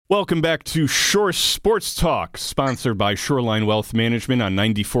Welcome back to Shore Sports Talk, sponsored by Shoreline Wealth Management on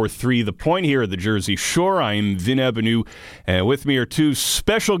 94.3 The Point here at the Jersey Shore. I'm Vin Ebenau, and with me are two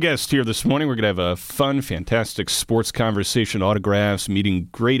special guests here this morning. We're going to have a fun, fantastic sports conversation, autographs, meeting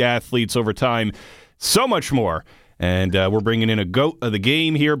great athletes over time, so much more. And we're bringing in a GOAT of the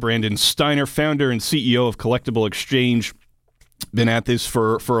game here, Brandon Steiner, founder and CEO of Collectible Exchange. Been at this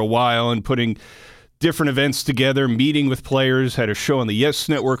for a while and putting different events together, meeting with players, had a show on the Yes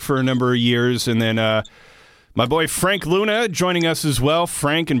Network for a number of years, and then my boy Frank Luna joining us as well.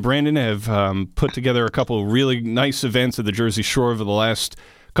 Frank and Brandon have put together a couple of really nice events at the Jersey Shore over the last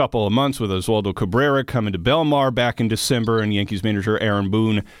couple of months, with Oswaldo Cabrera coming to Belmar back in December and Yankees manager Aaron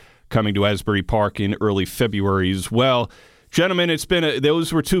Boone coming to Asbury Park in early February as well. Gentlemen, it's been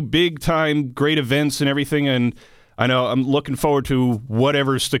those were two big-time great events and everything, and I know I'm looking forward to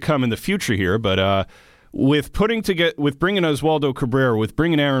whatever's to come in the future here, but with bringing Oswaldo Cabrera, with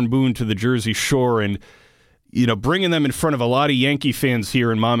bringing Aaron Boone to the Jersey Shore, and bringing them in front of a lot of Yankee fans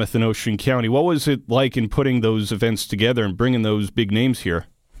here in Monmouth and Ocean County, what was it like in putting those events together and bringing those big names here?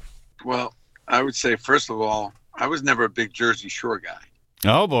 Well, I would say, first of all, I was never a big Jersey Shore guy.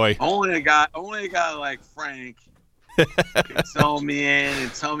 Oh boy! Only a guy like Frank could tell me in and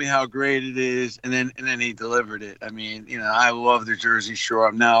tell me how great it is, and then he delivered it. I mean, I love the Jersey Shore.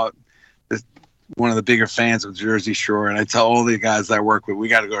 I'm now one of the bigger fans of Jersey Shore, and I tell all the guys I work with, we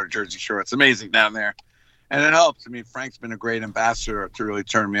got to go to Jersey Shore. It's amazing down there, and it helps. I mean, Frank's been a great ambassador to really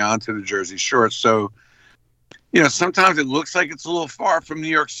turn me on to the Jersey Shore. So, sometimes it looks like it's a little far from New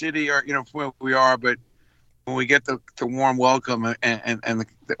York City or from where we are, but when we get the warm welcome and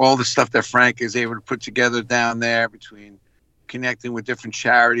all the stuff that Frank is able to put together down there, between connecting with different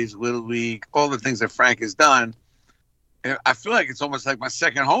charities, Little League, all the things that Frank has done, I feel like it's almost like my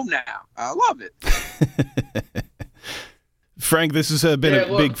second home now. I love it. Frank, this has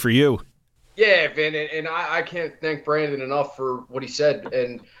been big for you. Yeah, Vin, and I can't thank Brandon enough for what he said.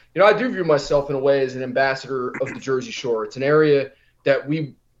 And, I do view myself in a way as an ambassador of the Jersey Shore. It's an area that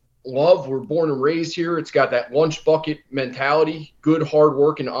we love. We're born and raised here. It's got that lunch bucket mentality, good, hard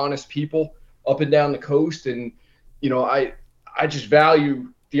work, and honest people up and down the coast. And, I just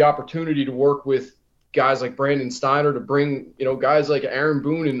value the opportunity to work with guys like Brandon Steiner, to bring, guys like Aaron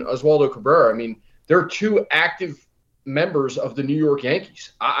Boone and Oswaldo Cabrera. I mean, they're two active members of the New York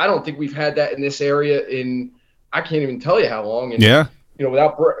Yankees. I don't think we've had that in this area in, I can't even tell you how long. And, yeah,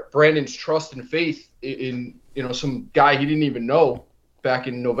 without Brandon's trust and faith in, some guy he didn't even know back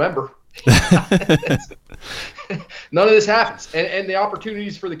in November, none of this happens. And the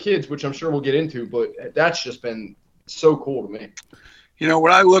opportunities for the kids, which I'm sure we'll get into, but that's just been so cool to me.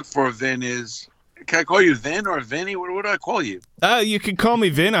 What I look for, Vin, is, can I call you Vin or Vinny? What do I call you? You can call me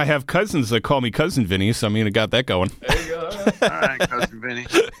Vin. I have cousins that call me Cousin Vinny, so I got that going. There you go. All right, Cousin Vinny.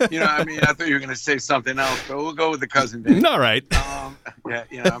 I thought you were going to say something else, but we'll go with the Cousin Vinny. All right. I'm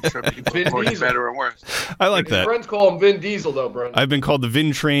sure people call you better or worse. I like that. Friends call him Vin Diesel, though, bro. I've been called the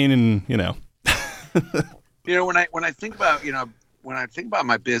Vin Train, and when I think about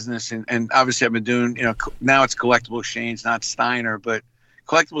my business, and obviously I've been doing, now it's Collectible Exchange, not Steiner, but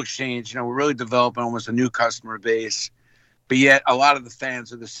Collectible Exchange, we're really developing almost a new customer base, but yet a lot of the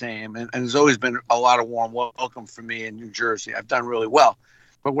fans are the same. And there's always been a lot of warm welcome for me in New Jersey. I've done really well.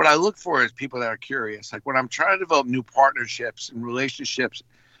 But what I look for is people that are curious. Like when I'm trying to develop new partnerships and relationships,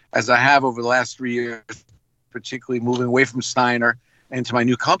 as I have over the last 3 years, particularly moving away from Steiner into my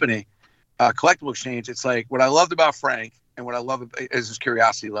new company, Collectible Exchange, it's like what I loved about Frank and what I love is his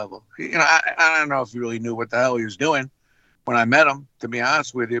curiosity level. I don't know if he really knew what the hell he was doing when I met him, to be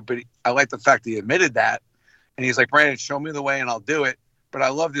honest with you, but I like the fact that he admitted that. And he's like, Brandon, show me the way and I'll do it. But I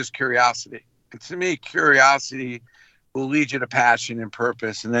love this curiosity. And to me, curiosity will lead you to passion and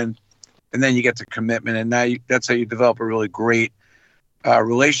purpose. And then you get to commitment. And now that's how you develop a really great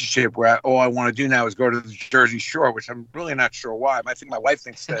relationship where all I want to do now is go to the Jersey Shore, which I'm really not sure why. I think my wife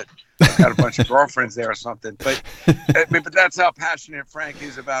thinks that I've got a bunch of girlfriends there or something. But that's how passionate Frank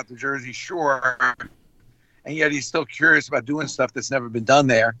is about the Jersey Shore. And yet he's still curious about doing stuff that's never been done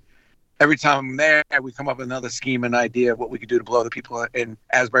there. Every time I'm there, we come up with another scheme and idea of what we could do to blow the people in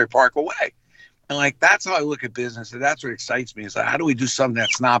Asbury Park away. And that's how I look at business. And that's what excites me. Is how do we do something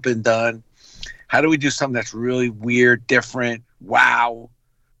that's not been done? How do we do something that's really weird, different? Wow.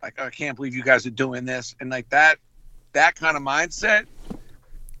 I can't believe you guys are doing this. And that kind of mindset,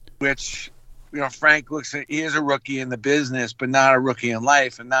 which, Frank looks at, he is a rookie in the business, but not a rookie in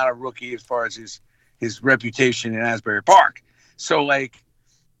life and not a rookie as far as his reputation in Asbury Park. So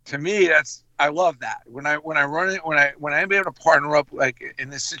to me, I love that. When I run it, when I'm able to partner up in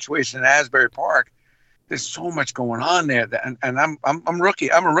this situation in Asbury Park, there's so much going on there, and I'm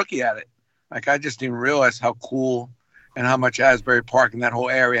rookie. I'm a rookie at it. Like, I just didn't realize how cool and how much Asbury Park and that whole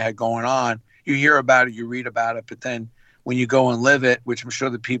area had going on. You hear about it, you read about it, but then when you go and live it, which I'm sure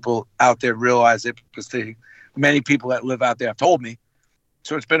the people out there realize it, because many people that live out there have told me.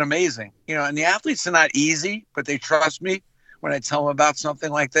 So it's been amazing, and the athletes are not easy, but they trust me when I tell them about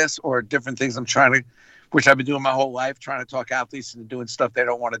something like this or different things which I've been doing my whole life, trying to talk athletes into doing stuff they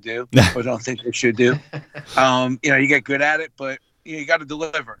don't want to do or don't think they should do. You get good at it, but you got to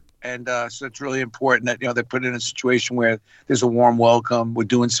deliver. And so it's really important that, they put in a situation where there's a warm welcome. We're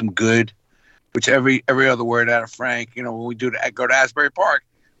doing some good, which every other word out of Frank, when we go to Asbury Park,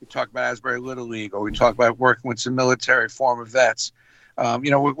 we talk about Asbury Little League, or we talk about working with some military former vets.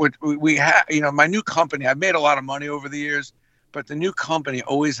 We have, my new company, I've made a lot of money over the years, but the new company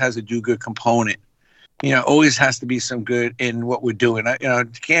always has a do good component. Always has to be some good in what we're doing.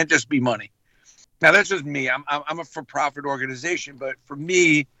 It can't just be money. Now, that's just me. I'm a for-profit organization, but for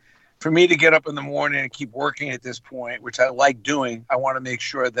me to get up in the morning and keep working at this point, which I like doing, I want to make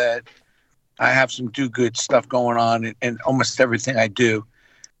sure that I have some do good stuff going on in almost everything I do.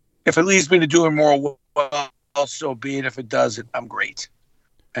 If it leads me to doing more well, so be it. If it doesn't, I'm great.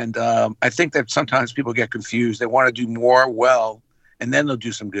 And I think that sometimes people get confused. They want to do more well, and then they'll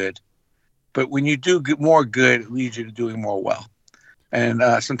do some good. But when you do more good, it leads you to doing more well. And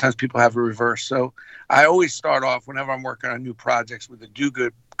sometimes people have a reverse. So I always start off whenever I'm working on new projects with a do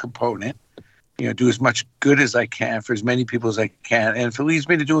good component, do as much good as I can for as many people as I can. And if it leads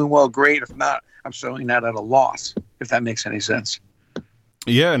me to doing well, great. If not, I'm certainly not at a loss, if that makes any sense.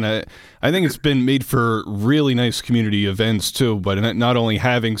 Yeah, and I think it's been made for really nice community events too, but not only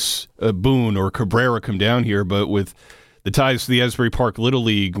having Boone or Cabrera come down here, but with the ties to the Asbury Park Little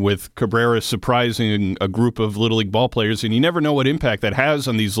League, with Cabrera surprising a group of Little League ball players, and you never know what impact that has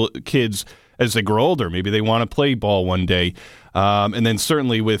on these kids as they grow older. Maybe they want to play ball one day. And then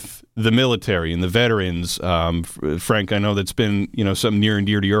certainly with the military and the veterans, Frank, I know that's been something near and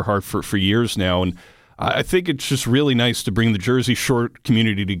dear to your heart for years now, and I think it's just really nice to bring the Jersey Shore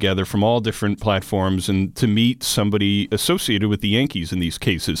community together from all different platforms and to meet somebody associated with the Yankees in these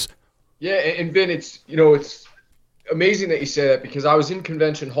cases. Yeah, and Ben, it's amazing that you say that, because I was in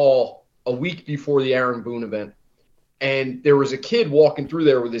Convention Hall a week before the Aaron Boone event, and there was a kid walking through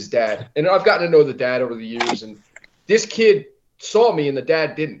there with his dad. And I've gotten to know the dad over the years, and this kid saw me and the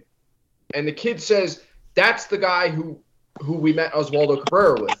dad didn't. And the kid says, that's the guy who we met Oswaldo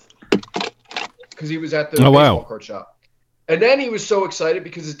Cabrera with, because he was at the baseball card shop. And then he was so excited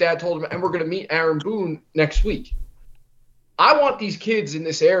because his dad told him, and we're going to meet Aaron Boone next week. I want these kids in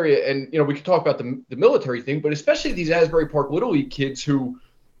this area, and we could talk about the military thing, but especially these Asbury Park Little League kids who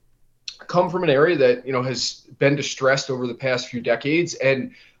come from an area that has been distressed over the past few decades,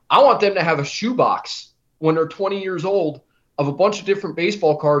 and I want them to have a shoebox when they're 20 years old of a bunch of different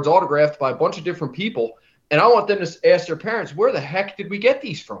baseball cards autographed by a bunch of different people, and I want them to ask their parents, where the heck did we get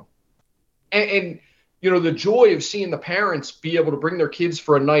these from? And the joy of seeing the parents be able to bring their kids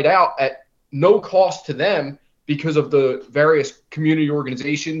for a night out at no cost to them, because of the various community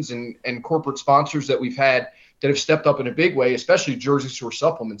organizations and corporate sponsors that we've had that have stepped up in a big way, especially Jersey Shore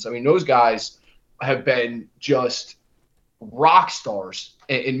Supplements. I mean, those guys have been just rock stars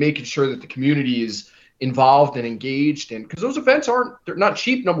in making sure that the community is involved and engaged. And because those events they're not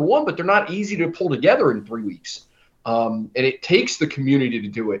cheap, number one, but they're not easy to pull together in 3 weeks. And it takes the community to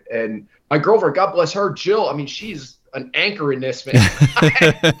do it. And my girlfriend, God bless her, Jill, I mean, she's an anchor in this, man.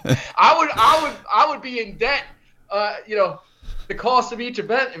 I would be in debt, the cost of each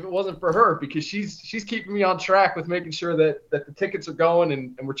event if it wasn't for her, because she's keeping me on track with making sure that the tickets are going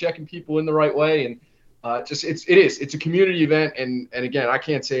and we're checking people in the right way. And it's a community event. And again, I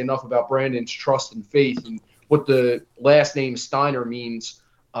can't say enough about Brandon's trust and faith, and what the last name Steiner means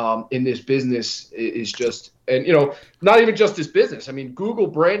in this business is just, and not even just this business. I mean, Google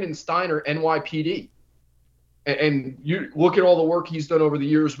Brandon Steiner NYPD. And you look at all the work he's done over the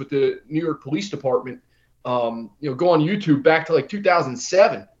years with the New York Police Department. Go on YouTube back to like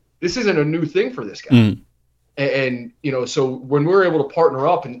 2007. This isn't a new thing for this guy. And so when we're able to partner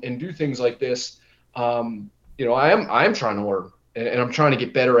up and do things like this, I am trying to learn, and I'm trying to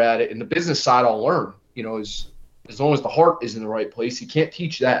get better at it. And the business side, I'll learn. As long as the heart is in the right place, you can't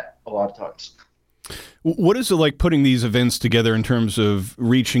teach that a lot of times. What is it like putting these events together in terms of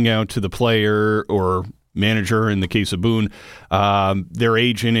reaching out to the player or manager, in the case of Boone, their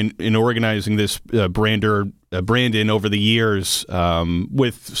agent, in organizing this Brandon over the years,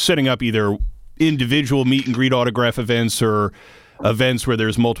 with setting up either individual meet and greet autograph events or events where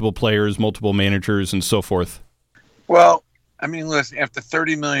there's multiple players, multiple managers, and so forth? Well, I mean, listen, after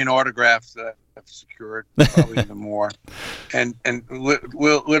 30 million autographs that I've secured, probably even more, and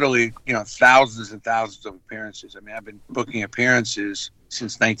literally, thousands and thousands of appearances. I mean, I've been booking appearances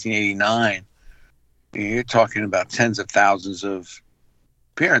since 1989. You're talking about tens of thousands of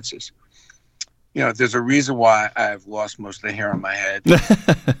appearances. There's a reason why I've lost most of the hair on my head.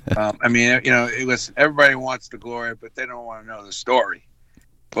 I mean, listen, everybody wants the glory, but they don't want to know the story.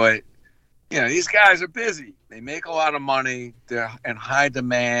 But these guys are busy. They make a lot of money. They're in high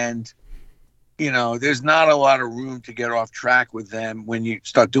demand. There's not a lot of room to get off track with them when you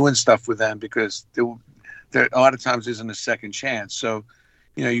start doing stuff with them, because there a lot of times isn't a second chance. So,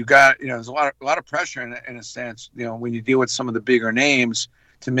 you got, there's a lot of pressure in a sense, when you deal with some of the bigger names,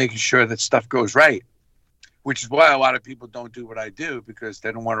 to making sure that stuff goes right, which is why a lot of people don't do what I do, because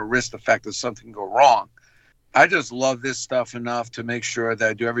they don't want to risk the fact that something can go wrong. I just love this stuff enough to make sure that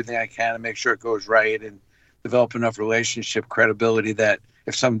I do everything I can to make sure it goes right and develop enough relationship credibility that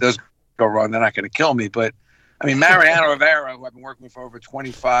if something does go wrong, they're not going to kill me. But I mean, Mariano Rivera, who I've been working with for over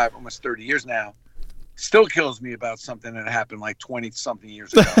 25, almost 30 years now, still kills me about something that happened like 20 something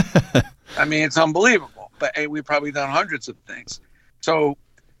years ago. I mean, it's unbelievable, but hey, we've probably done hundreds of things. So,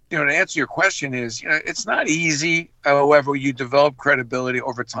 to answer your question is, it's not easy. However, you develop credibility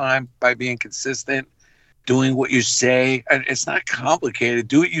over time by being consistent, doing what you say. And it's not complicated.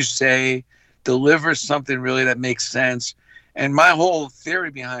 Do what you say, deliver something really that makes sense. And my whole theory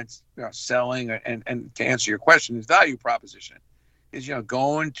behind selling and to answer your question is value proposition is,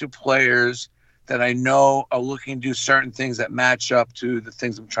 going to players that I know are looking to do certain things that match up to the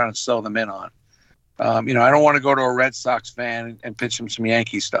things I'm trying to sell them in on. I don't want to go to a Red Sox fan and pitch him some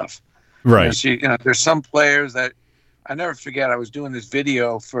Yankee stuff. Right. There's some players that I never forget. I was doing this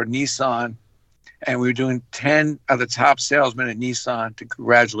video for Nissan, and we were doing 10 of the top salesmen at Nissan to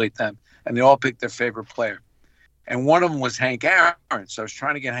congratulate them, and they all picked their favorite player. And one of them was Hank Aaron. So I was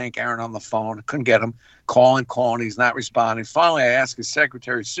trying to get Hank Aaron on the phone. I couldn't get him. Calling. He's not responding. Finally, I asked his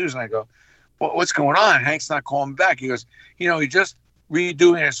secretary, Susan, I go, what's going on? Hank's not calling me back. He goes, he just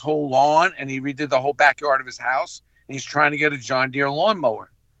redoing his whole lawn, and he redid the whole backyard of his house, and he's trying to get a John Deere lawnmower.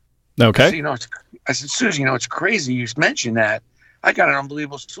 Okay. So, I said, Susan, it's crazy you mentioned that. I got an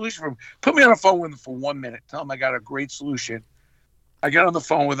unbelievable solution for him. Put me on the phone with him for 1 minute. Tell him I got a great solution. I get on the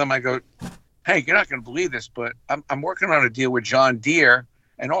phone with him. I go, hey, you're not going to believe this, but I'm working on a deal with John Deere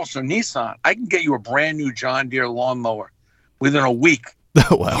and also Nissan. I can get you a brand new John Deere lawnmower within a week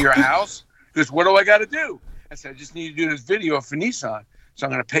Wow. to your house. He goes, what do I got to do? I said, I just need to do this video for Nissan. So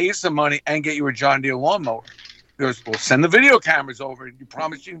I'm going to pay you some money and get you a John Deere lawnmower. He goes, well, send the video cameras over. You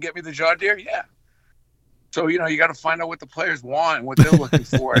promise you can get me the John Deere? Yeah. So, you got to find out what the players want and what they're looking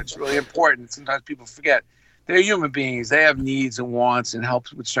for. It's really important. Sometimes people forget. They're human beings. They have needs and wants and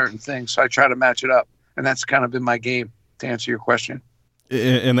helps with certain things. So I try to match it up. And that's kind of been my game, to answer your question.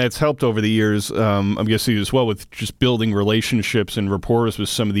 And that's helped over the years, I'm guessing as well, with just building relationships and rapport with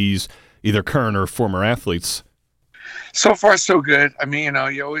some of these either current or former athletes. So far, so good. I mean,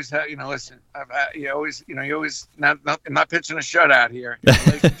 you always have, listen, you always not pitching a shutout here.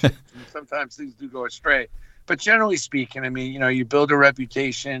 Sometimes things do go astray, but generally speaking, I mean, you build a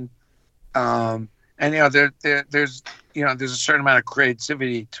reputation, and there's a certain amount of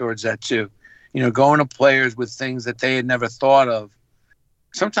creativity towards that too. Going to players with things that they had never thought of.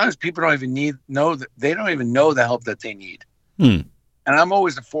 Sometimes people don't even know the help that they need. And I'm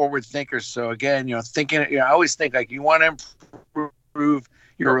always a forward thinker. So again, I always think like you want to improve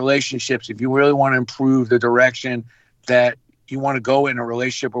your relationships. If you really want to improve the direction that you want to go in a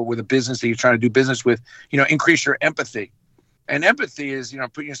relationship or with a business that you're trying to do business with, increase your empathy. And empathy is,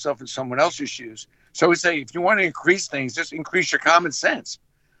 putting yourself in someone else's shoes. So we say, if you want to increase things, just increase your common sense.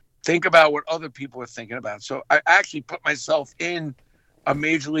 Think about what other people are thinking about. So I actually put myself in a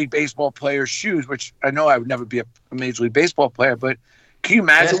Major League Baseball player's shoes, which I know I would never be a Major League Baseball player, but can you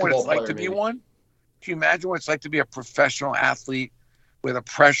imagine what it's like to be one? Can you imagine what it's like to be a professional athlete with a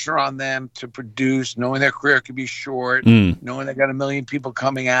pressure on them to produce, knowing their career could be short, knowing they got a million people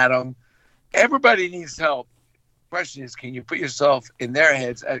coming at them? Everybody needs help. The question is, can you put yourself in their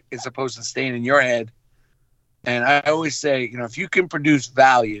heads as opposed to staying in your head? And I always say, if you can produce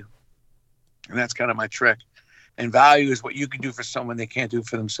value, and that's kind of my trick, and value is what you can do for someone they can't do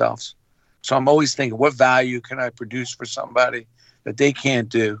for themselves. So I'm always thinking, what value can I produce for somebody that they can't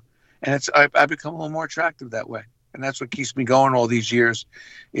do? And I become a little more attractive that way. And that's what keeps me going all these years,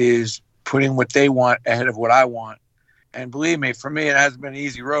 is putting what they want ahead of what I want. And believe me, for me, it hasn't been an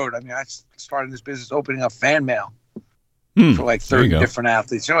easy road. I mean, I started this business opening up fan mail for like 30 different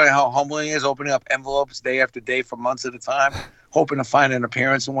athletes. You know how humbling it is, opening up envelopes day after day for months at a time, hoping to find an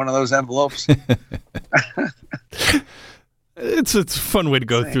appearance in one of those envelopes. It's a fun way to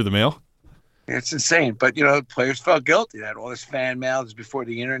go through the mail. It's insane. But, you know, players felt guilty. They had all this fan mail. This was before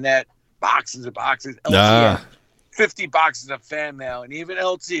the internet. Boxes and boxes. LT had 50 boxes of fan mail. And even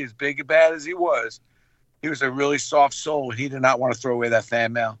LT, as big and bad as he was a really soft soul. He did not want to throw away that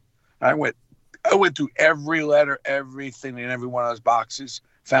fan mail. I went through every letter, everything in every one of those boxes.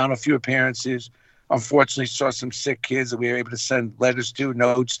 Found a few appearances. Unfortunately, saw some sick kids that we were able to send letters to,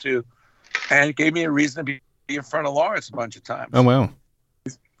 notes to. And it gave me a reason to be in front of Lawrence a bunch of times. Oh, wow.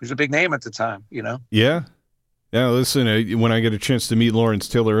 He was a big name at the time, you know? Yeah. Yeah, listen, when I get a chance to meet Lawrence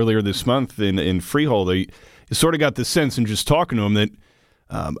Taylor earlier this month in Freehold, I sort of got the sense in just talking to him that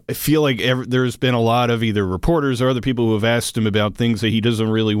I feel like there's been a lot of either reporters or other people who have asked him about things that he doesn't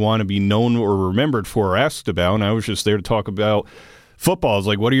really want to be known or remembered for or asked about, and I was just there to talk about football. It's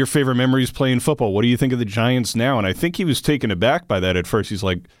like, what are your favorite memories playing football? What do you think of the Giants now? And I think he was taken aback by that at first. He's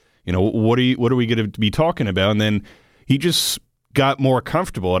like, you know, what are we going to be talking about? And then he just got more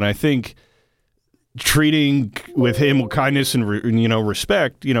comfortable, and I think treating with him with kindness and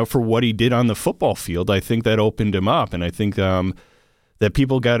respect, for what he did on the football field, I think that opened him up, and I think that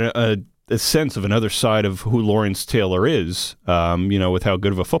people got a sense of another side of who Lawrence Taylor is, with how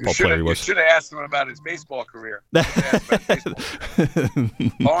good of a football player he was. You should have asked him about his baseball career.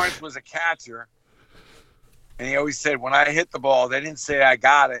 Lawrence was a catcher, and he always said, when I hit the ball, they didn't say I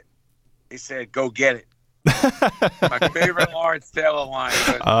got it. They said, go get it. My favorite Lawrence Taylor line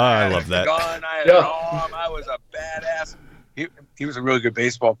was, I love that. Gun, I had an arm, I was a badass. He was a really good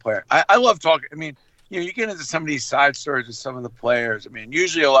baseball player. I love talking. I mean, you get into some of these side stories with some of the players. I mean,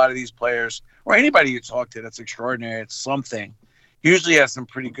 usually a lot of these players, or anybody you talk to that's extraordinary, it's something, usually has some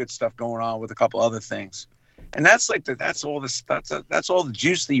pretty good stuff going on with a couple other things. And that's all the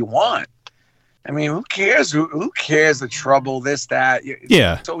juice that you want. I mean, who cares? Who cares the trouble, this, that?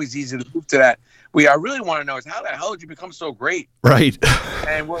 It's always easy to move to that. What I really want to know is how the hell did you become so great? Right.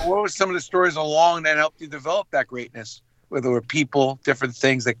 And what were some of the stories along that helped you develop that greatness? Where there were people, different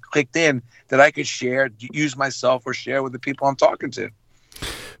things that clicked in that I could share, use myself, or share with the people I'm talking to.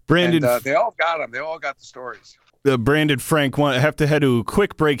 Brandon, and, they all got them. They all got the stories. Brandon, Frank, I have to head to a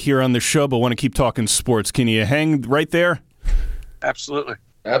quick break here on the show, but want to keep talking sports. Can you hang right there? Absolutely.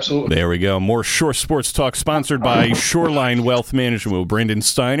 Absolutely. There we go. More Shore Sports Talk sponsored by Shoreline Wealth Management with Brandon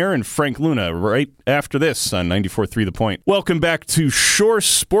Steiner and Frank Luna right after this on 94.3 The Point. Welcome back to Shore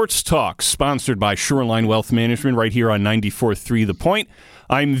Sports Talk sponsored by Shoreline Wealth Management right here on 94.3 The Point.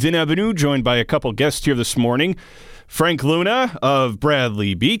 I'm Vin Abinu, joined by a couple guests here this morning. Frank Luna of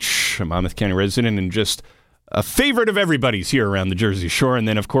Bradley Beach, a Monmouth County resident and just a favorite of everybody's here around the Jersey Shore. And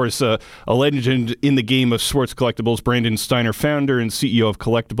then, of course, a legend in the game of sports collectibles, Brandon Steiner, founder and CEO of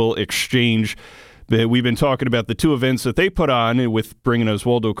Collectible Exchange. We've been talking about the two events that they put on with bringing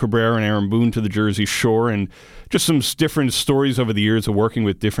Oswaldo Cabrera and Aaron Boone to the Jersey Shore and just some different stories over the years of working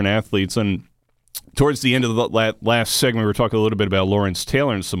with different athletes. And towards the end of the last segment, we were talking a little bit about Lawrence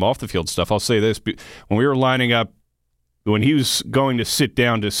Taylor and some off-the-field stuff. I'll say this. When we were lining up, when he was going to sit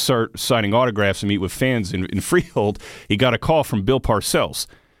down to start signing autographs and meet with fans in Freehold, he got a call from Bill Parcells.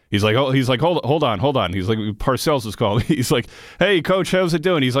 He's like, hold on. He's like, Parcells is calling. He's like, hey, Coach, how's it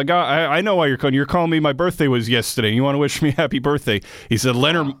doing? He's like, I know why you're calling. You're calling me. My birthday was yesterday. You want to wish me happy birthday? He said,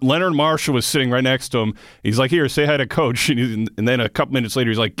 Leonard Marshall was sitting right next to him. He's like, here, say hi to Coach. And then a couple minutes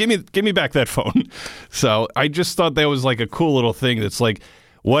later, he's like, give me back that phone. So I just thought that was like a cool little thing. That's like,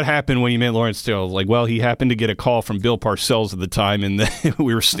 what happened when you met Lawrence Taylor? Like, well, he happened to get a call from Bill Parcells at the time, and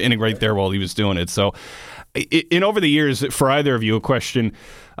we were standing right there while he was doing it. So, over the years, for either of you, a question,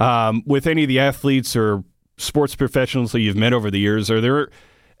 with any of the athletes or sports professionals that you've met over the years, are there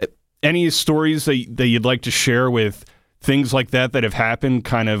any stories that you'd like to share with things like that have happened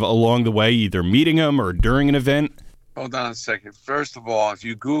kind of along the way, either meeting them or during an event? Hold on a second. First of all, if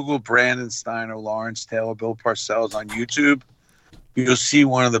you Google Brandon Steiner, Lawrence Taylor, Bill Parcells on YouTube, you'll see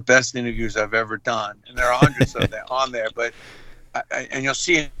one of the best interviews I've ever done. And there are hundreds of them on there, but and you'll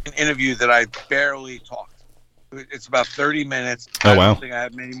see an interview that I barely talked. It's about 30 minutes. Oh, wow. I don't think I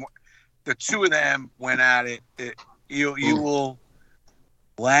have many more. The two of them went at it. You will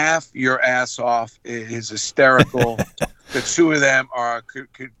laugh your ass off. It is hysterical. The two of them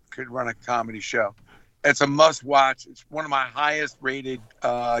could run a comedy show. It's a must watch. It's one of my highest rated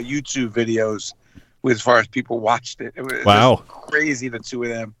YouTube videos as far as people watched it. It was wow. Crazy, the two of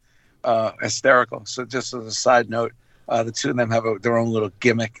them. Hysterical. So just as a side note, the two of them have their own little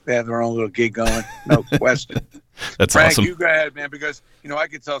gimmick. They have their own little gig going. No question. That's Frank, awesome. You go ahead, man, because, I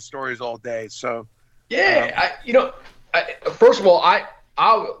could tell stories all day. So, yeah, first of all,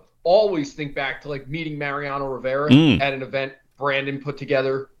 I'll always think back to like meeting Mariano Rivera at an event Brandon put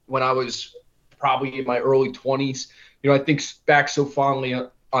together when I was probably in my early 20s. I think back so fondly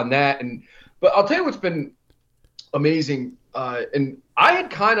on that. But I'll tell you what's been amazing. And I had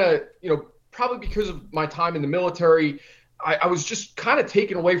kind of, probably because of my time in the military, I was just kind of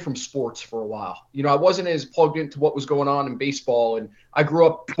taken away from sports for a while. I wasn't as plugged into what was going on in baseball. And I grew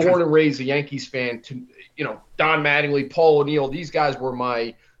up born and raised a Yankees fan to, Don Mattingly, Paul O'Neill. These guys were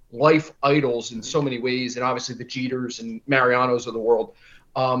my life idols in so many ways. And obviously the Jeters and Marianos of the world.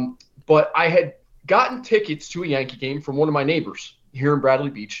 But I had gotten tickets to a Yankee game from one of my neighbors here in Bradley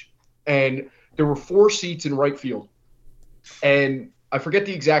Beach. And there were 4 seats in right field. And I forget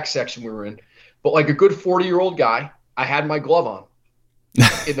the exact section we were in, but like a good 40-year-old guy, I had my glove on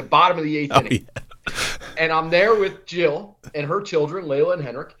in the bottom of the 8th inning. Yeah. And I'm there with Jill and her children, Layla and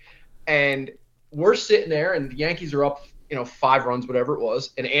Henrik. And we're sitting there, and the Yankees are up, 5 runs, whatever it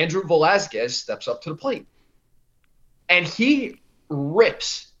was. And Andrew Velazquez steps up to the plate. And he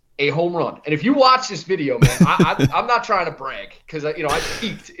rips a home run. And if you watch this video, man, I'm not trying to brag because, I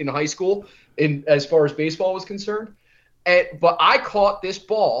peaked in high school as far as baseball was concerned. But I caught this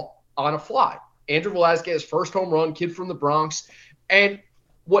ball on a fly. Andrew Velazquez, first home run, kid from the Bronx. And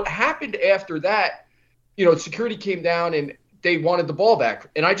what happened after that, security came down and they wanted the ball back.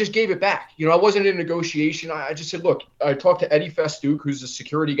 And I just gave it back. I wasn't in negotiation. I just said, look, I talked to Eddie Festuke, who's a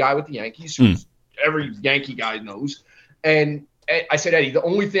security guy with the Yankees, who every Yankee guy knows. And I said, Eddie, the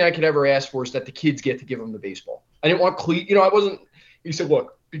only thing I could ever ask for is that the kids get to give them the baseball. I didn't want I wasn't – he said,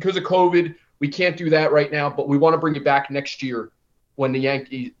 look, because of COVID, we can't do that right now, but we want to bring it back next year when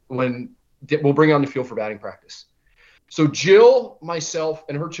we'll bring it on the field for batting practice. So Jill, myself,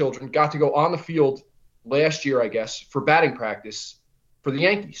 and her children got to go on the field last year, I guess, for batting practice for the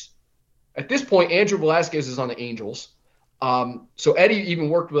Yankees. At this point, Andrew Velazquez is on the Angels. So Eddie even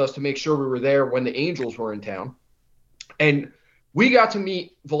worked with us to make sure we were there when the Angels were in town. And we got to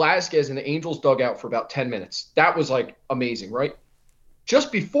meet Velazquez in the Angels dugout for about 10 minutes. That was like amazing, right?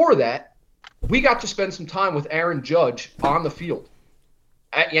 Just before that, we got to spend some time with Aaron Judge on the field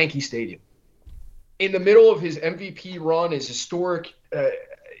at Yankee Stadium. In the middle of his MVP run, his historic,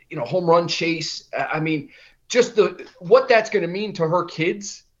 home run chase. I mean, just what that's going to mean to her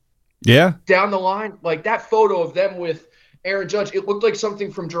kids. Yeah. Down the line, like that photo of them with Aaron Judge, it looked like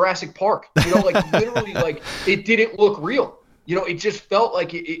something from Jurassic Park. Literally, like it didn't look real. It just felt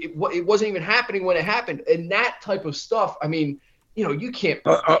like it wasn't even happening when it happened. And that type of stuff, I mean, you can't.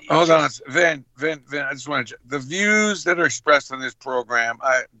 Hold on, Vin. I just want to. The views that are expressed on this program,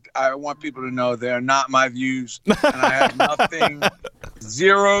 I want people to know they are not my views, and I have nothing,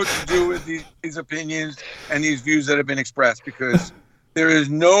 zero to do with these opinions and these views that have been expressed. Because there is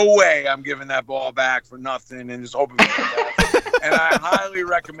no way I'm giving that ball back for nothing and just hoping for the best. And I highly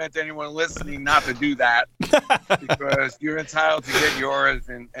recommend to anyone listening not to do that because you're entitled to get yours.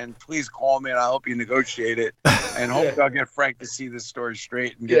 And please call me and I'll help you negotiate it. And hopefully I'll get Frank to see this story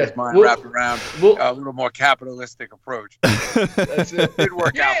straight and get his mind wrapped around a little more capitalistic approach. That's it. It did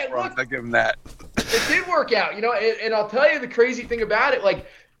work out for us. I give him that. It did work out, and I'll tell you the crazy thing about it, like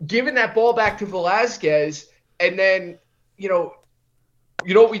giving that ball back to Velazquez and then,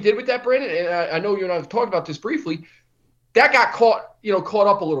 what we did with that, Brandon? And I know you and I have talked about this briefly. That got caught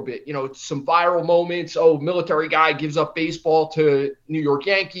up a little bit. Some viral moments. Oh, military guy gives up baseball to New York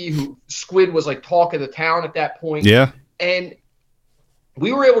Yankee, who Squid was like talk of the town at that point. Yeah. And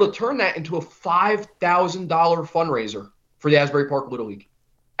we were able to turn that into a $5,000 fundraiser for the Asbury Park Little League.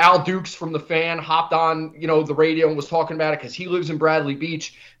 Al Dukes from The Fan hopped on, the radio and was talking about it because he lives in Bradley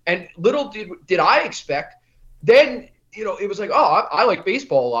Beach. And little did I expect, then, it was like, oh, I like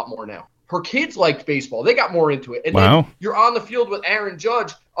baseball a lot more now. Her kids liked baseball. They got more into it. And then you're on the field with Aaron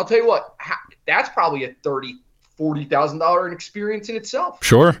Judge. I'll tell you what, that's probably a $30,000, $40,000 experience in itself.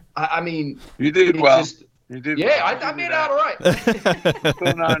 Sure. I mean. You did well. You did well. I made out all right.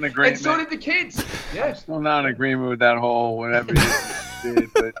 Still not in agreement. And so did the kids. Yeah. I'm still not in agreement with that whole whatever you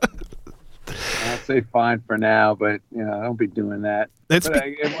did. But I'll say fine for now. But, don't be doing that.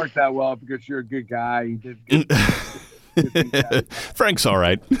 It worked out well because you're a good guy. You did good. Frank's all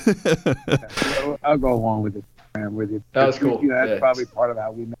right. I'll go along with it. With you. That was cool. That's probably part of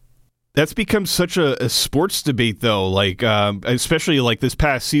how we met. That's become such a sports debate, though. Like, especially like this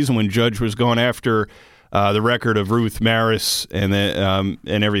past season when Judge was going after the record of Ruth Maris and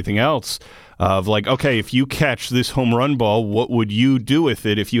everything else. Of like, okay, if you catch this home run ball, what would you do with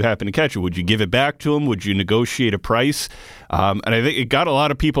it if you happen to catch it? Would you give it back to him? Would you negotiate a price? And I think it got a lot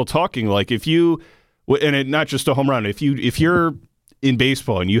of people talking. Like, if you. And not just a home run. If you're in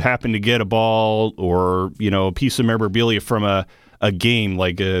baseball and you happen to get a ball or a piece of memorabilia from a a game,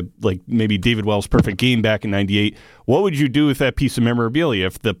 like maybe David Wells' perfect game back in '98, what would you do with that piece of memorabilia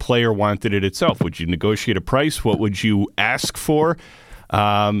if the player wanted it itself? Would you negotiate a price? What would you ask for?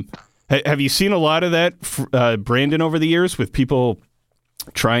 Have you seen a lot of that, Brandon, over the years with people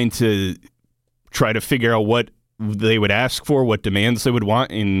trying to figure out what they would ask for, what demands they would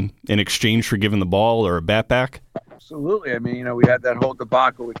want in exchange for giving the ball or a bat back? Absolutely. I mean, we had that whole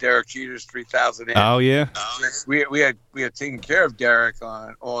debacle with Derek Jeter's 3,000 hits. Oh yeah. We had taken care of Derek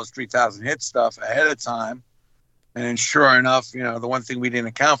on all his 3,000 hit stuff ahead of time, and then sure enough, the one thing we didn't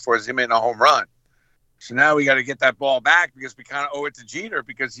account for is him hitting a home run. So now we got to get that ball back because we kind of owe it to Jeter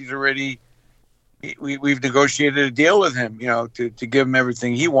because he's already. We've negotiated a deal with him, to give him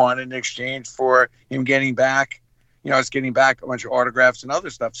everything he wanted in exchange for him getting back, us getting back a bunch of autographs and other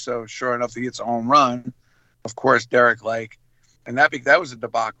stuff. So sure enough, he gets a home run. Of course, Derek and that was a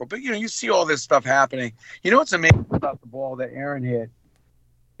debacle. But, you see all this stuff happening. What's amazing about the ball that Aaron hit?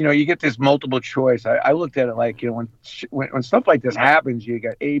 You get this multiple choice. I looked at it like, when stuff like this happens, you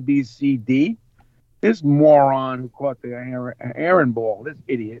got A, B, C, D. This moron who caught the Aaron ball, this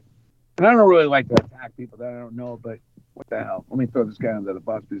idiot. And I don't really like to attack people that I don't know, but what the hell? Let me throw this guy under the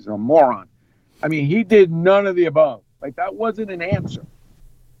bus because he's a moron. I mean, he did none of the above. Like, that wasn't an answer.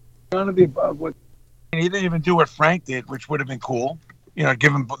 None of the above was. He didn't even do what Frank did, which would have been cool.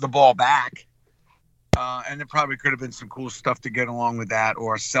 Give him the ball back. And there probably could have been some cool stuff to get along with that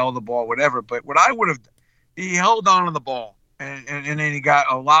or sell the ball, whatever. But what I would have, he held on to the ball. And then he got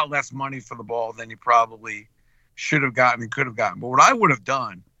a lot less money for the ball than he probably should have gotten and could have gotten. But what I would have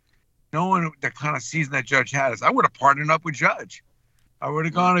done, knowing the kind of season that Judge had, is I would have partnered up with Judge. I would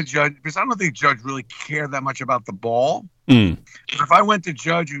have gone to Judge because I don't think Judge really cared that much about the ball. But if I went to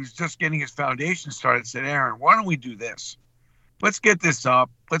Judge, who's just getting his foundation started, and said, Aaron, why don't we do this? Let's get this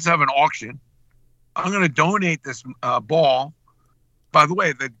up. Let's have an auction. I'm going to donate this ball. By the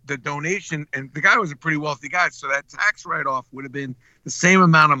way, the donation, and the guy was a pretty wealthy guy, so that tax write-off would have been the same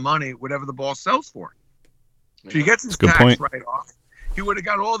amount of money, whatever the ball sells for. So he gets his tax write-off. He would have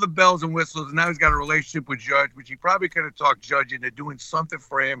got all the bells and whistles, and now he's got a relationship with Judge, which he probably could have talked Judge into doing something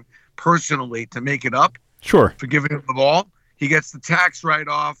for him personally to make it up. Sure. For giving him the ball. He gets the tax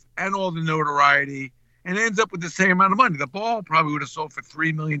write-off and all the notoriety and ends up with the same amount of money. The ball probably would have sold for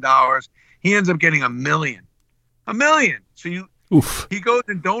 $3 million. He ends up getting $1 million. $1 million. So he goes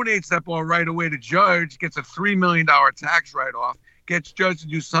and donates that ball right away to Judge, gets a $3 million tax write-off, gets Judge to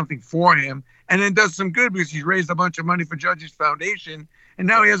do something for him, and then does some good because he's raised a bunch of money for Judge's foundation, and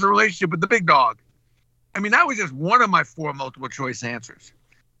now he has a relationship with the big dog. I mean, that was just one of my 4 multiple choice answers.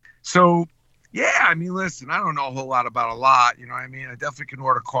 So, yeah, I mean, listen, I don't know a whole lot about a lot. You know what I mean? I definitely can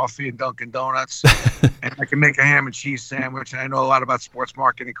order coffee and Dunkin' Donuts, and I can make a ham and cheese sandwich, and I know a lot about sports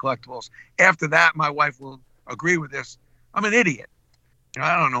marketing collectibles. After that, my wife will agree with this. I'm an idiot.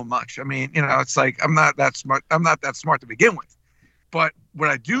 I don't know much. I mean, it's like I'm not that smart. I'm not that smart to begin with. But what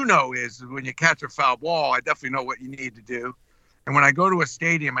I do know is when you catch a foul ball, I definitely know what you need to do. And when I go to a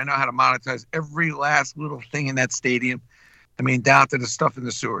stadium, I know how to monetize every last little thing in that stadium. I mean, down to the stuff in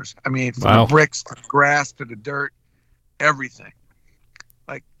the sewers. I mean, from the bricks to the grass to the dirt, everything.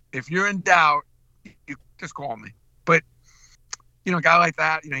 Like, if you're in doubt, you just call me. But, a guy like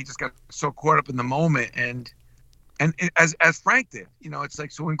that, he just got so caught up in the moment. And as Frank did, it's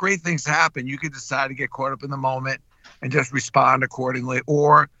like, so when great things happen, you can decide to get caught up in the moment and just respond accordingly.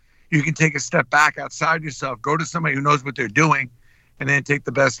 Or you can take a step back outside yourself, go to somebody who knows what they're doing, and then take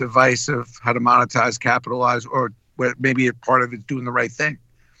the best advice of how to monetize, capitalize, or maybe a part of it's doing the right thing.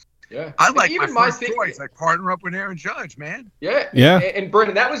 Yeah. I like my first choice. I partner up with Aaron Judge, man. Yeah. Yeah. And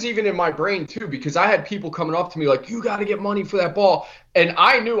Brendan, that was even in my brain too, because I had people coming up to me like, you got to get money for that ball. And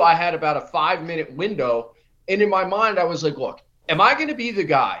I knew I had about a 5-minute window. And in my mind, I was like, look, am I going to be the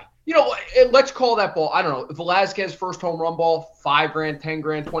guy? Let's call that ball, I don't know, Velazquez first home run ball, $5,000,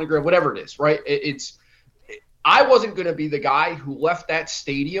 $10,000, $20,000, whatever it is, right? I wasn't going to be the guy who left that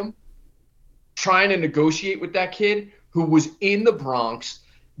stadium trying to negotiate with that kid who was in the Bronx,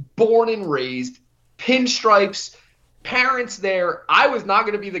 born and raised, pinstripes, parents there. I was not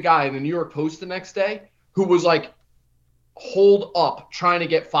going to be the guy in the New York Post the next day who was like holed up trying to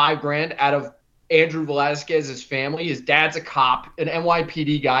get $5,000 out of Andrew Velazquez's family. His dad's a cop, an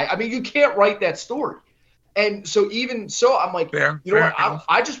NYPD guy. I mean, you can't write that story. And so even so, I'm like, what?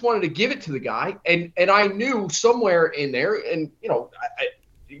 I just wanted to give it to the guy. And I knew somewhere in there, and,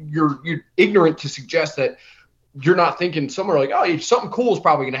 you're ignorant to suggest that you're not thinking somewhere like, oh, something cool is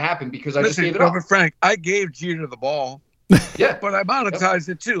probably going to happen because I just gave it up. Frank, I gave Jeter the ball. Yeah. But I monetized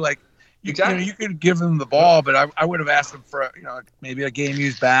it too. Like, exactly. You could give him the ball, but I would have asked him for, maybe a game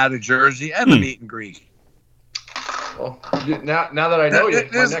used bat, a jersey, and a meet and greet. Well, now that I know you,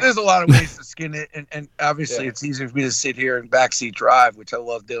 there's a lot of ways to skin it, and obviously it's easier for me to sit here and backseat drive, which I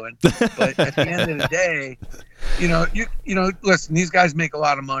love doing. But at the end of the day, you know, listen, these guys make a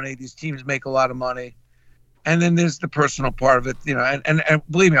lot of money, these teams make a lot of money, and then there's the personal part of it, you know. And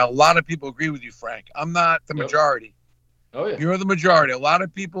believe me, a lot of people agree with you, Frank. I'm not the majority. Oh yeah, you're the majority. A lot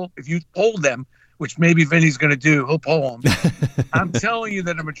of people, if you poll them, which maybe Vinny's going to do, he'll poll them. I'm telling you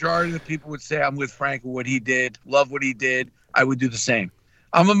that a majority of the people would say I'm with Frank with what he did, love what he did. I would do the same.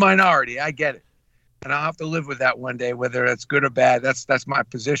 I'm a minority. I get it. And I'll have to live with that one day, whether that's good or bad. That's my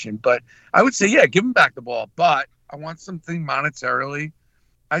position. But I would say, yeah, give him back the ball. But I want something monetarily.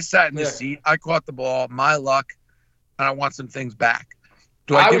 I sat in the seat. I caught the ball. My luck. And I want some things back.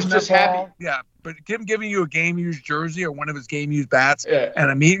 Do I was just happy. Yeah. But him giving you a game-used jersey or one of his game-used bats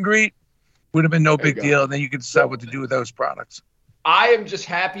and a meet and greet would have been no big deal. And then you could decide what to do with those products. I am just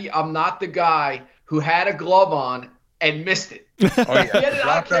happy I'm not the guy who had a glove on and missed it. Oh, yeah.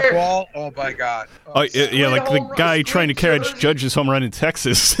 Drop that ball. Oh, my God. Oh, yeah, like the guy trying to catch Judge's home run in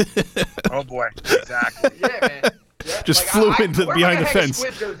Texas. Oh, boy. Exactly. Yeah, man. Yeah. Just flew into behind the fence.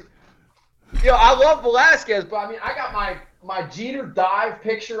 I love Velasquez, but, I mean, I got my Jeter dive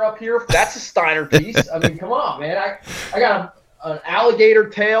picture up here. That's a Steiner piece. I mean, come on, man. I got an alligator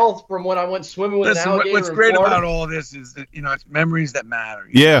tail from when I went swimming with an alligator. What's great about all this is that, you know, it's memories that matter.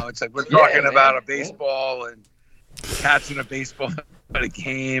 You know? It's like we're talking about a baseball and catching a baseball at a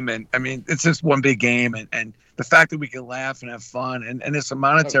game. And, I mean, it's just one big game. And the fact that we can laugh and have fun and there's some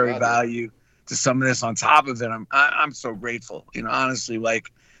monetary value to some of this on top of it, I'm so grateful. You know, honestly,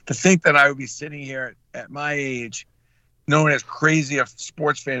 like to think that I would be sitting here at my age, knowing as crazy a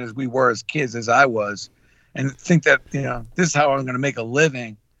sports fan as we were as kids, as I was, and think that, you know, this is how I'm going to make a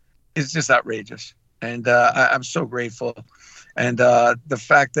living is just outrageous. And I'm so grateful. And the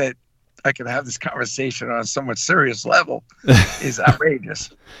fact that I can have this conversation on a somewhat serious level is outrageous.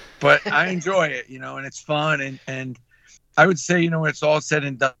 But I enjoy it, you know, and it's fun. And I would say, you know, when it's all said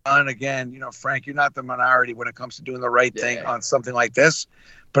and done, again, you know, Frank, you're not the minority when it comes to doing the right thing on something like this.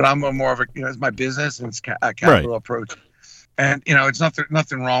 But I'm more of a, you know, it's my business and it's a capital approach. And, you know, it's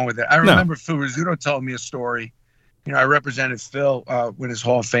nothing wrong with it. I remember Phil Rizzuto told me a story. You know, I represented Phil with his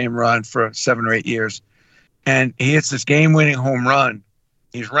Hall of Fame run for 7 or 8 years. And he hits this game-winning home run.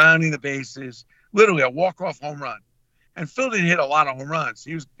 He's rounding the bases, literally a walk-off home run. And Phil didn't hit a lot of home runs.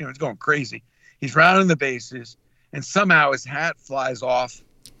 He was, you know, he's going crazy. He's rounding the bases, and somehow his hat flies off.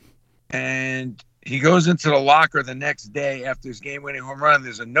 And he goes into the locker the next day after his game-winning home run.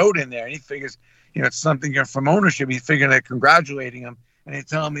 There's a note in there, and he figures, you know, it's something from ownership. He's figuring they're congratulating him, and they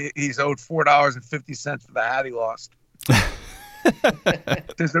tell him he's owed $4.50 for the hat he lost.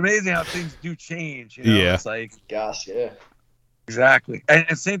 It's amazing how things do change. You know? Yeah. It's like, gosh, yeah. Exactly.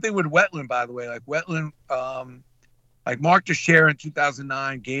 And same thing with Wetland, by the way. Like Wetland, like Mark Teixeira in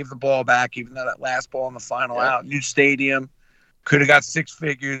 2009 gave the ball back, even though that last ball in the final out. New stadium, could have got 6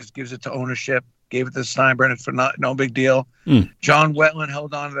 figures, gives it to ownership. Gave it to Steinbrenner for no big deal. John Wetland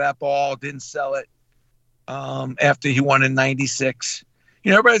held on to that ball, didn't sell it after he won in 96.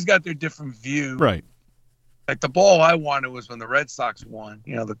 You know, everybody's got their different view. Right. Like the ball I wanted was when the Red Sox won.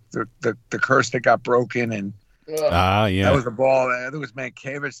 You know, the curse that got broken. And that was the ball. That was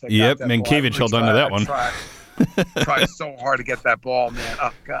Mankiewicz. Yep, Mankiewicz held on to that one. Tried so hard to get that ball, man.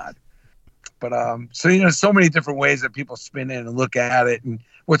 Oh, God. But so, you know, so many different ways that people spin in and look at it. And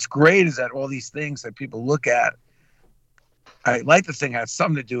what's great is that all these things that people look at, I like to think has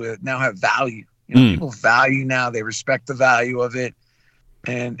something to do with it, now have value. You know, people value now, they respect the value of it,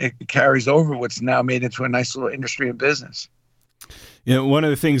 and it carries over what's now made into a nice little industry and business. You know, one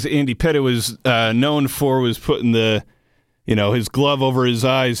of the things Andy Pettitte was known for was putting his glove over his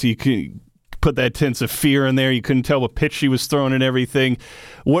eyes. He could put that sense of fear in there. You couldn't tell what pitch he was throwing and everything.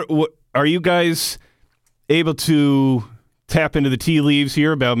 What are you guys able to tap into the tea leaves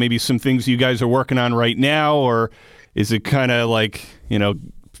here about maybe some things you guys are working on right now, or is it kind of like, you know,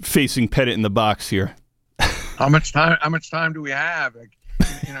 facing Pettitte in the box here? How much time do we have? Like,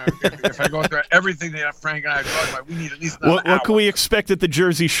 you know, if I go through everything that Frank and I are talking about, we need at least another hour. What can we expect at the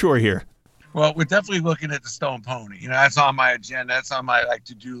Jersey Shore here? Well, we're definitely looking at the Stone Pony. You know, that's on my agenda. That's on my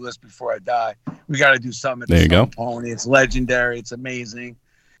to-do list before I die. We got to do something at the Stone Pony. It's legendary. It's amazing.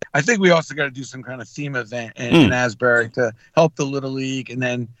 I think we also got to do some kind of theme event in Asbury to help the Little League, and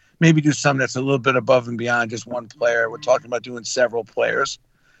then maybe do something that's a little bit above and beyond just one player. We're talking about doing several players.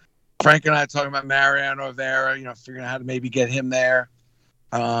 Frank and I are talking about Mariano Rivera, you know, figuring out how to maybe get him there.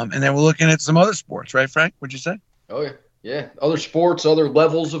 And then we're looking at some other sports, right, Frank? What'd you say? Oh, yeah. Yeah. Other sports, other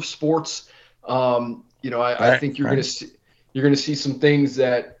levels of sports. You know, I think you're going to see some things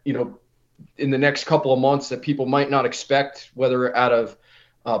that, you know, in the next couple of months that people might not expect, whether out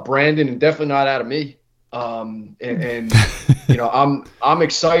of Brandon and definitely not out of me. And you know, I'm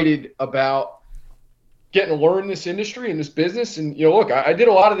excited about getting to learn this industry and this business. And, you know, look, I did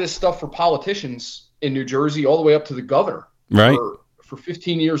a lot of this stuff for politicians in New Jersey, all the way up to the governor, right, for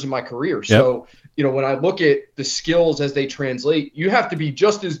 15 years of my career. Yep. So, you know, when I look at the skills as they translate, you have to be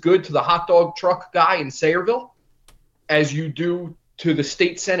just as good to the hot dog truck guy in Sayreville as you do to the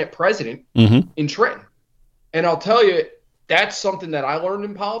state Senate president in Trenton. And I'll tell you, that's something that I learned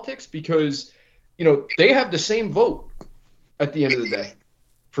in politics, because, you know, they have the same vote at the end of the day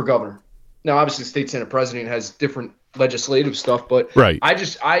for governor. Now, obviously, the state Senate president has different legislative stuff, but right.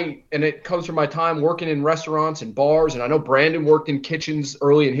 And it comes from my time working in restaurants and bars, and I know Brandon worked in kitchens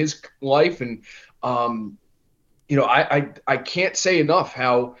early in his life, and you know, I can't say enough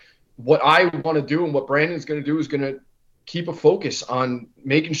how what I want to do and what Brandon's going to do is going to keep a focus on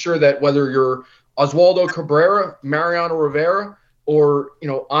making sure that whether you're Oswaldo Cabrera, Mariano Rivera, or, you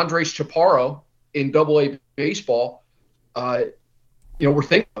know, Andres Chaparro in AA baseball, you know, we're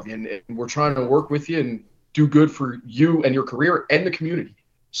thinking of you, and we're trying to work with you and do good for you and your career and the community.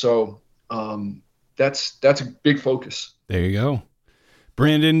 So that's a big focus. There you go.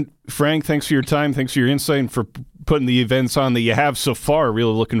 Brandon, Frank, thanks for your time. Thanks for your insight and for putting the events on that you have so far.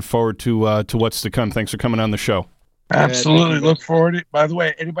 Really looking forward to what's to come. Thanks for coming on the show. Absolutely. Look forward to it. By the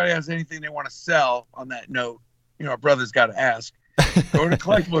way, anybody has anything they want to sell on that note, you know, our brother's got to ask. Go to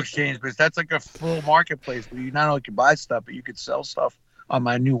Collectible Exchange, because that's like a full marketplace where you not only can buy stuff, but you can sell stuff on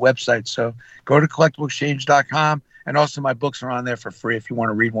my new website. So go to collectibleexchange.com, and also my books are on there for free if you want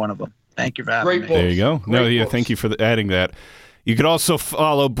to read one of them. Thank you for having me. There you go. Thank you for adding that. You can also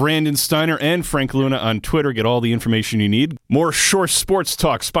follow Brandon Steiner and Frank Luna on Twitter. Get all the information you need. More Shore Sports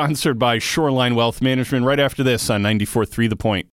Talk, sponsored by Shoreline Wealth Management, right after this on 94.3 The Point.